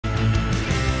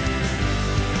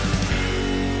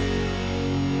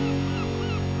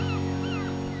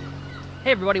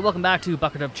Hey everybody, welcome back to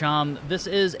Bucket of Chum. This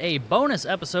is a bonus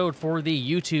episode for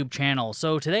the YouTube channel.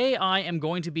 So today I am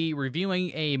going to be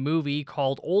reviewing a movie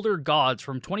called Older Gods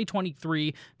from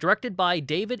 2023, directed by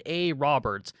David A.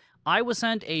 Roberts. I was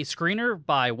sent a screener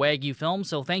by Wagyu Films,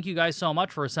 so thank you guys so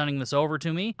much for sending this over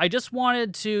to me. I just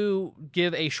wanted to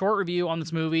give a short review on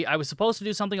this movie. I was supposed to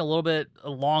do something a little bit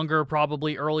longer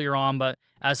probably earlier on, but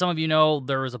as some of you know,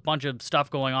 there was a bunch of stuff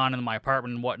going on in my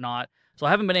apartment and whatnot. So I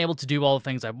haven't been able to do all the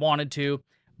things I wanted to,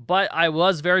 but I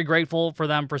was very grateful for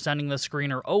them for sending the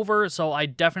screener over, so I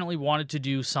definitely wanted to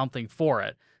do something for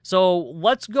it. So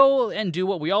let's go and do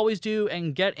what we always do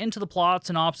and get into the plot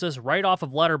synopsis right off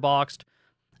of Letterboxd.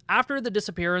 After the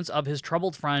disappearance of his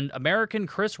troubled friend, American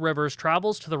Chris Rivers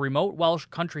travels to the remote Welsh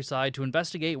countryside to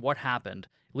investigate what happened,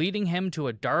 leading him to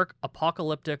a dark,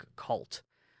 apocalyptic cult.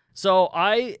 So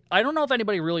I don't know if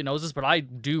anybody really knows this, but I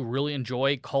do really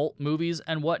enjoy cult movies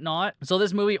and whatnot. So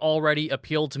this movie already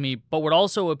appealed to me, but what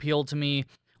also appealed to me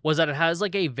was that it has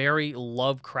like a very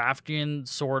Lovecraftian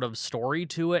sort of story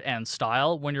to it and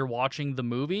style when you're watching the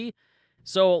movie.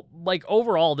 So like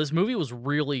overall, this movie was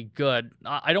really good.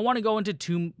 I don't want to go into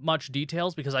too much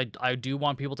details because I do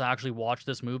want people to actually watch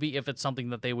this movie if it's something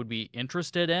that they would be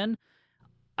interested in.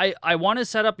 I want to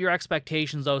set up your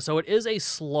expectations, though, so it is a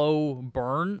slow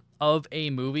burn of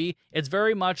a movie. It's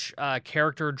very much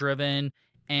character-driven,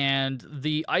 and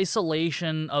the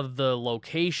isolation of the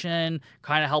location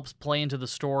kind of helps play into the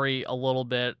story a little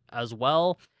bit as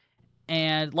well.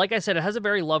 And like I said, it has a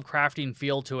very Lovecraftian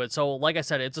feel to it. So like I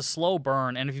said, it's a slow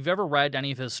burn, and if you've ever read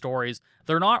any of his stories,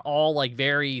 they're not all like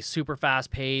very super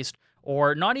fast-paced,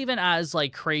 or not even as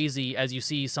like crazy as you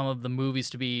see some of the movies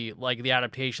to be, like the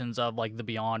adaptations of like The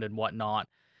Beyond and whatnot.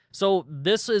 So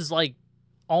this is like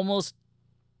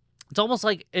it's almost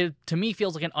like it to me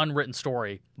feels like an unwritten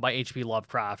story by H.P.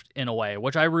 Lovecraft in a way,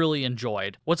 which I really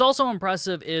enjoyed. What's also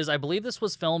impressive is I believe this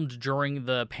was filmed during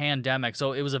the pandemic,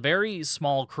 so it was a very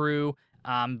small crew,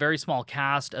 very small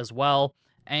cast as well,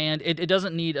 and it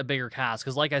doesn't need a bigger cast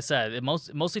because, like I said, it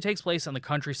mostly takes place in the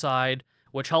countryside,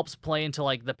 which helps play into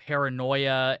like the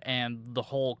paranoia and the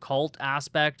whole cult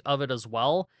aspect of it as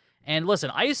well. And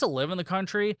listen, I used to live in the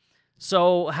country,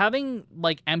 so having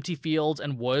like empty fields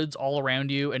and woods all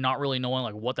around you and not really knowing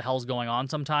like what the hell's going on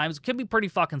sometimes can be pretty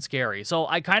fucking scary. So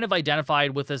I kind of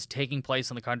identified with this taking place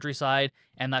in the countryside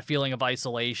and that feeling of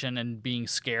isolation and being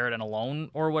scared and alone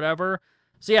or whatever.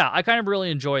 So yeah, I kind of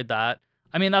really enjoyed that.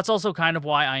 I mean, that's also kind of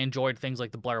why I enjoyed things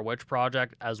like the Blair Witch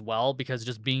Project as well, because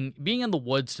just being in the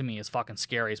woods to me is fucking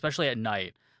scary, especially at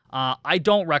night. I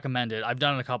don't recommend it. I've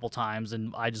done it a couple times,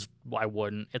 and I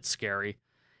wouldn't. It's scary.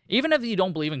 Even if you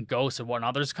don't believe in ghosts and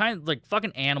whatnot, there's kind of like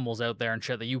fucking animals out there and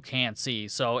shit that you can't see,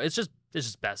 so it's just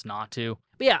best not to.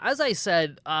 But yeah, as I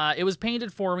said, it was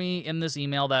painted for me in this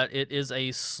email that it is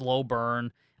a slow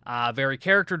burn, very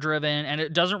character-driven, and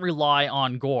it doesn't rely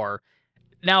on gore.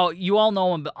 Now, you all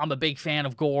know I'm a big fan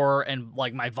of gore and,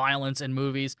 like, my violence in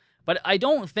movies, but I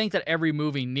don't think that every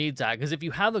movie needs that, because if you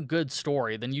have a good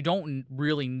story, then you don't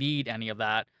really need any of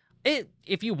that.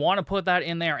 If you want to put that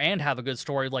in there and have a good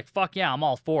story, like, fuck yeah, I'm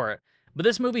all for it. But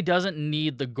this movie doesn't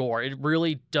need the gore. It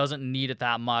really doesn't need it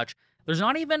that much. There's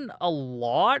not even a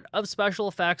lot of special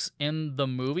effects in the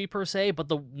movie, per se,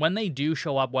 but when they do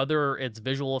show up, whether it's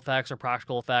visual effects or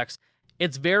practical effects,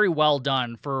 it's very well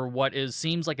done for what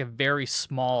seems like a very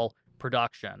small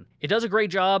production. It does a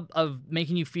great job of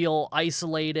making you feel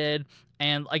isolated,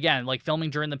 and again, like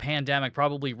filming during the pandemic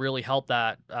probably really helped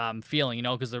that feeling, you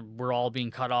know, because we're all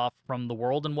being cut off from the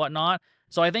world and whatnot.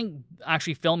 So I think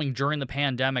actually filming during the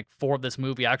pandemic for this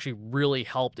movie actually really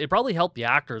helped. It probably helped the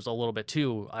actors a little bit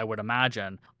too, I would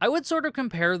imagine. I would sort of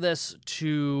compare this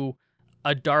to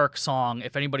A Dark Song,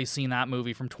 if anybody's seen that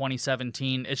movie from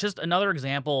 2017. It's just another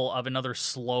example of another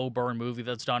slow burn movie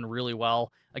that's done really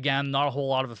well. Again, not a whole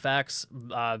lot of effects,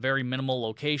 very minimal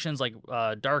locations. Like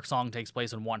Dark Song takes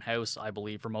place in one house, I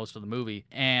believe, for most of the movie,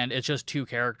 and it's just two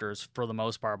characters for the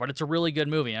most part. But it's a really good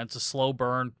movie, and it's a slow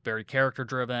burn, very character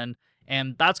driven,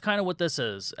 and that's kind of what this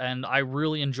is, and I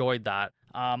really enjoyed that.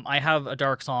 I have A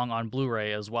Dark Song on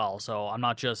Blu-ray as well, so I'm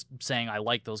not just saying I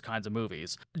like those kinds of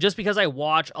movies. Just because I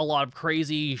watch a lot of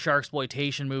crazy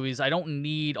sharksploitation movies, I don't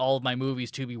need all of my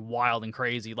movies to be wild and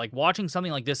crazy. Like, watching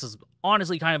something like this is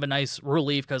honestly kind of a nice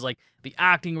relief, because, like, the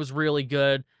acting was really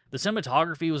good, the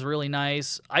cinematography was really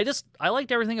nice. I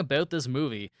liked everything about this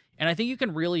movie, and I think you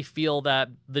can really feel that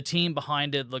the team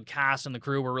behind it, the cast and the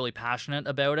crew, were really passionate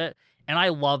about it, and I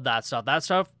love that stuff. That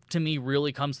stuff, to me,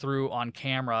 really comes through on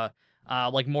camera.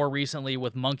 Like more recently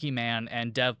with Monkey Man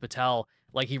and Dev Patel,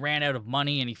 like he ran out of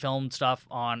money and he filmed stuff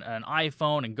on an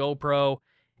iPhone and GoPro,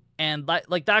 And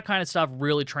that kind of stuff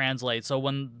really translates. So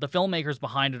when the filmmakers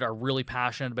behind it are really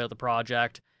passionate about the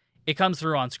project, it comes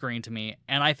through on screen to me.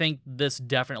 And I think this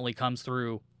definitely comes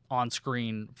through on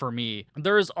screen for me.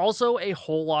 There is also a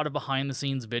whole lot of behind the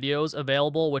scenes videos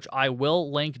available, which I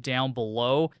will link down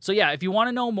below. So yeah, if you want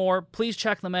to know more, please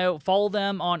check them out. Follow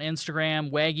them on Instagram,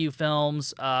 Wagyu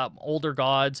Films, Older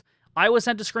Gods. I was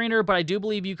sent a screener, but I do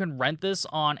believe you can rent this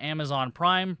on Amazon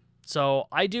Prime. So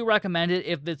I do recommend it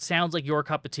if it sounds like your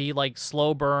cup of tea, like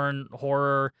slow burn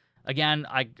horror. Again,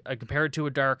 I compare it to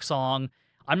a dark song.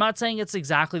 I'm not saying it's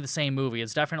exactly the same movie.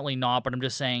 It's definitely not, but I'm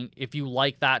just saying if you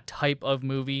like that type of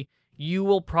movie, you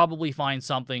will probably find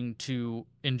something to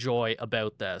enjoy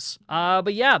about this.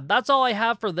 But yeah, that's all I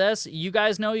have for this. You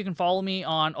guys know you can follow me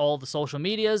on all the social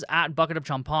medias at Bucket of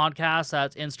Chum Podcast.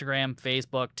 That's Instagram,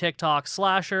 Facebook, TikTok,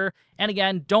 Slasher. And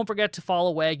again, don't forget to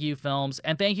follow Wagyu Films.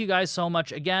 And thank you guys so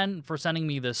much again for sending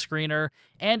me this screener.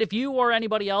 And if you or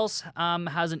anybody else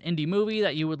has an indie movie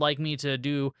that you would like me to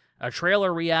do a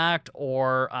trailer react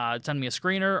or send me a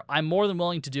screener, I'm more than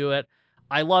willing to do it.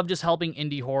 I love just helping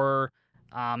indie horror.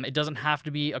 It doesn't have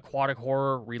to be aquatic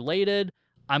horror related.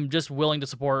 I'm just willing to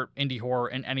support indie horror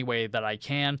in any way that I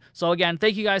can. So again,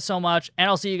 thank you guys so much, and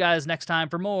I'll see you guys next time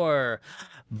for more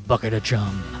Bucket of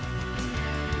Chum.